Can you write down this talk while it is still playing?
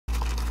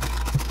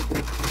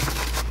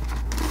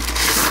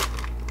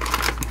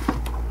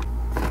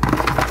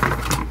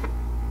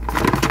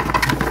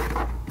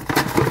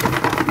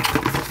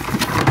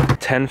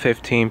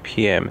10:15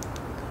 p.m.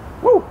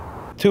 Woo!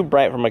 Too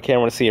bright for my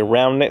camera to see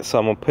around it, so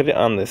I'm gonna put it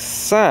on the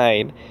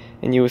side,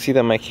 and you will see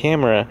that my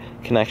camera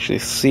can actually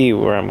see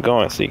where I'm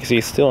going. So you can see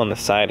it's still on the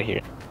side here.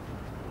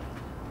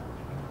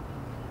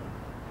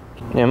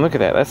 And look at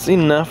that, that's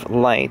enough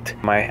light.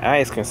 My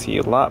eyes can see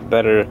a lot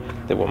better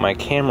than what my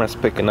camera's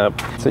picking up,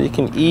 so you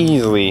can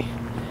easily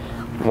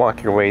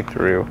walk your way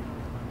through.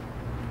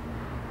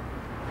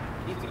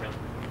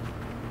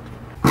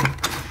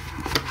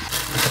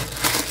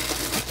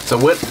 So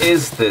what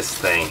is this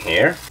thing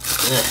here?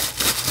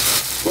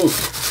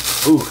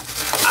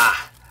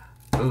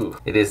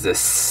 It is the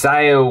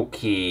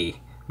Suaoki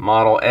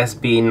model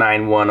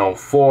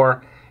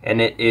SB9104,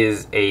 and it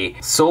is a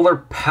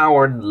solar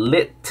powered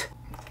lit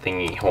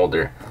thingy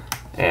holder,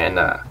 and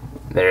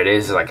there it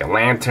is, like a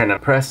lantern.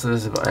 And press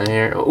this button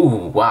here.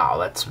 Ooh, wow,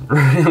 that's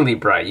really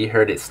bright. You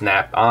heard it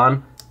snap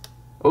on.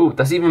 Ooh,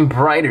 that's even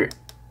brighter.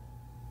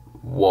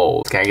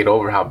 Whoa, can't get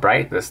over how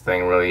bright this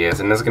thing really is,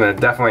 and it's gonna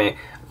definitely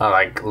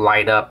like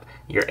light up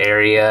your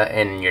area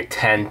and your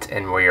tent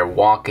and where you're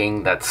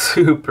walking. That's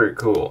super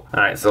cool. All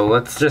right, so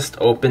let's just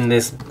open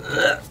this.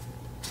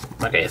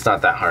 Okay, it's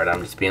not that hard. I'm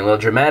just being a little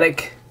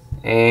dramatic.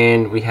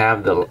 And we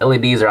have the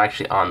LEDs are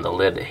actually on the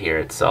lid here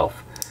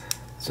itself.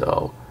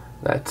 So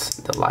that's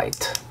the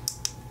light.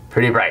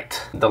 Pretty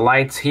bright. The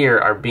lights here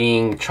are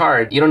being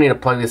charged. You don't need to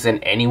plug this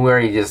in anywhere.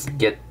 You just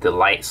get the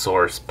light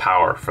source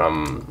power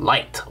from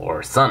light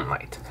or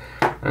sunlight.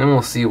 And then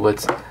we'll see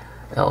what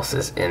else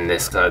is in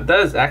this. So it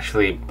does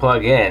actually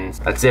plug in.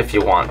 That's if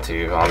you want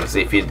to.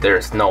 Obviously, if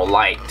there's no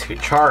light to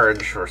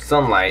charge or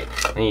sunlight,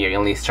 then you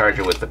can at least charge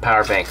it with the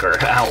power bank or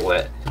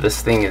outlet.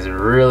 This thing is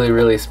really,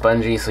 really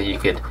spongy, so you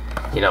could,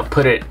 you know,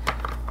 put it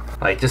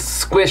like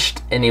just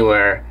squished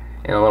anywhere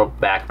in a little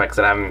backpack.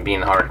 So that having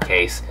being a hard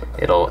case,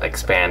 it'll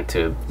expand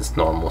to this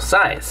normal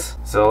size.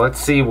 So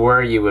let's see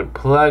where you would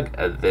plug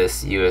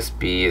this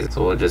USB.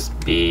 So it'll just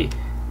be,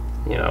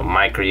 you know,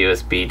 micro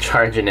USB,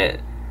 charging it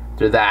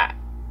through that.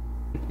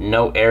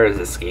 No air is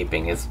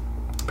escaping. It's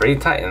pretty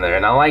tight in there,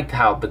 and I like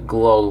how the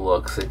glow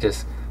looks. It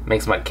just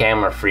makes my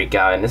camera freak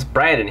out, and it's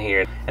bright in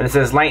here. And it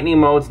says lightning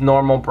modes: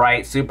 normal,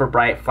 bright, super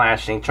bright,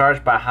 flashing,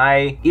 charged by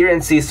high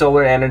ENC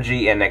solar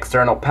energy and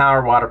external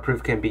power.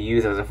 Waterproof, can be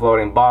used as a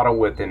floating bottle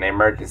with an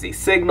emergency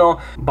signal.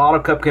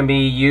 Bottle cup can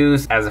be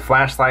used as a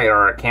flashlight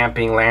or a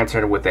camping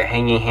lantern with a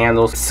hanging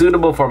handle.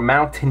 Suitable for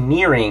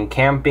mountaineering,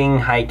 camping,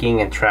 hiking,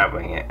 and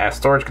traveling. As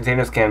storage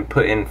containers can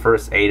put in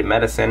first aid,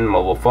 medicine,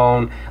 mobile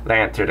phone,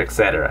 lantern,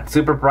 etc.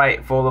 Super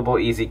bright, foldable,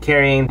 easy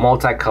carrying,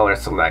 multicolor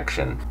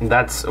selection.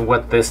 That's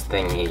what this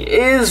thing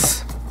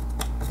is.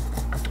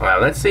 Well,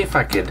 let's see if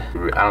I could.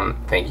 I don't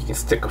think you can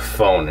stick a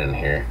phone in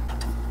here.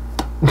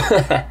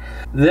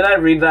 Did I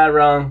read that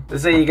wrong? They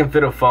say you can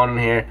fit a phone in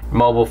here.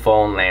 Mobile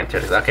phone,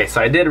 lanterns. Okay, so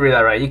I did read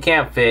that right. You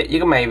can't fit. You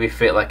can maybe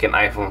fit like an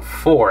iPhone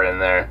 4 in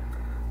there,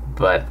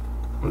 but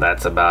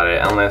that's about it.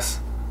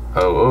 Unless,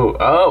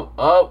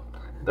 oh,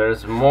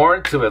 there's more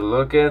to it.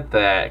 Look at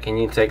that. Can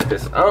you take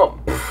this? Oh,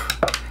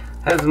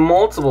 has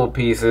multiple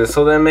pieces.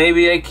 So then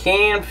maybe I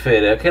can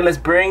fit it. Okay, let's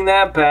bring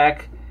that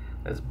back.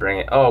 Let's bring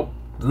it. Oh,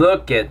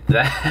 look at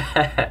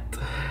that.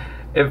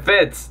 It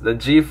fits. The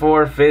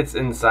G4 fits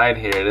inside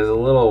here. It is a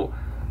little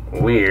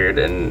weird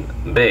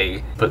and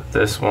big. Put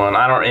this one.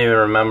 I don't even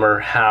remember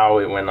how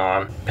it went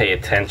on. Pay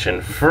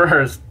attention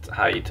first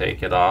how you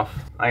take it off.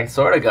 I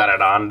sort of got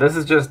it on. This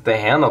is just the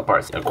handle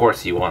parts. Of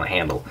course you want a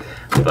handle,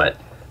 but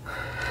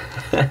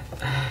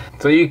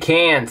so you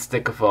can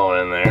stick a phone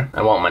in there.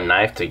 I want my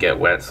knife to get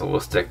wet, so we'll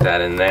stick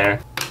that in there.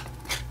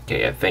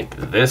 Okay, I think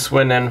this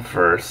went in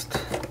first.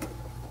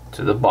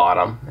 To the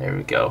bottom. There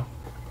we go.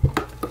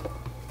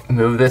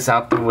 Move this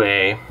out the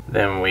way.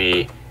 Then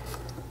we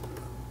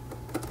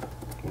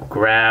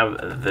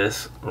grab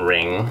this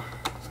ring.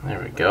 There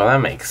we go. That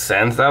makes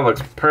sense. That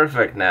looks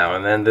perfect now.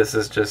 And then this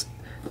is just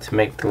to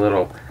make the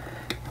little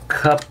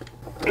cup.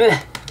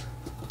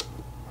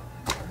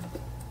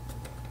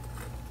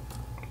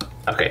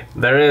 Okay,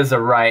 there is a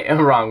right and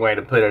wrong way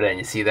to put it in.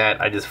 You see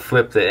that? I just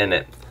flipped it and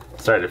it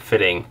started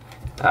fitting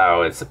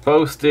how it's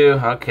supposed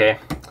to. Okay.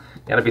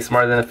 Gotta be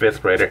smarter than a 5th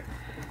grader.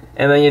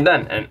 And then you're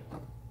done. And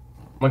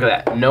look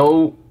at that.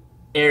 No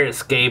air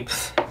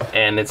escapes,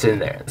 and it's in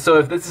there. So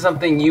if this is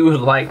something you would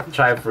like to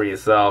try for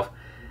yourself,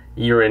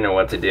 you already know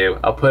what to do.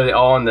 I'll put it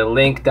all in the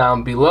link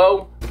down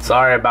below.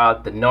 Sorry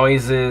about the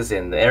noises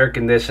and the air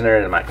conditioner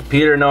and my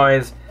computer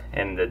noise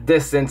and the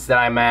distance that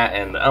I'm at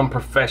and the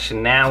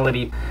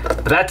unprofessionality.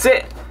 But that's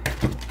it.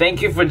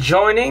 Thank you for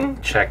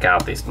joining. Check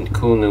out these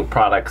cool new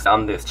products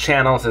on this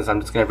channel, since I'm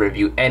just gonna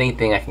review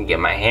anything I can get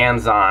my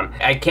hands on.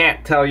 I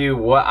can't tell you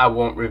what I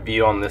won't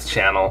review on this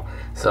channel,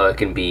 so it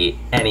can be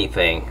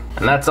anything.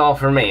 And that's all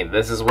for me.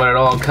 This is what it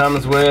all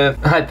comes with.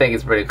 I think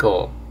it's pretty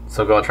cool.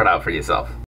 So go try it out for yourself.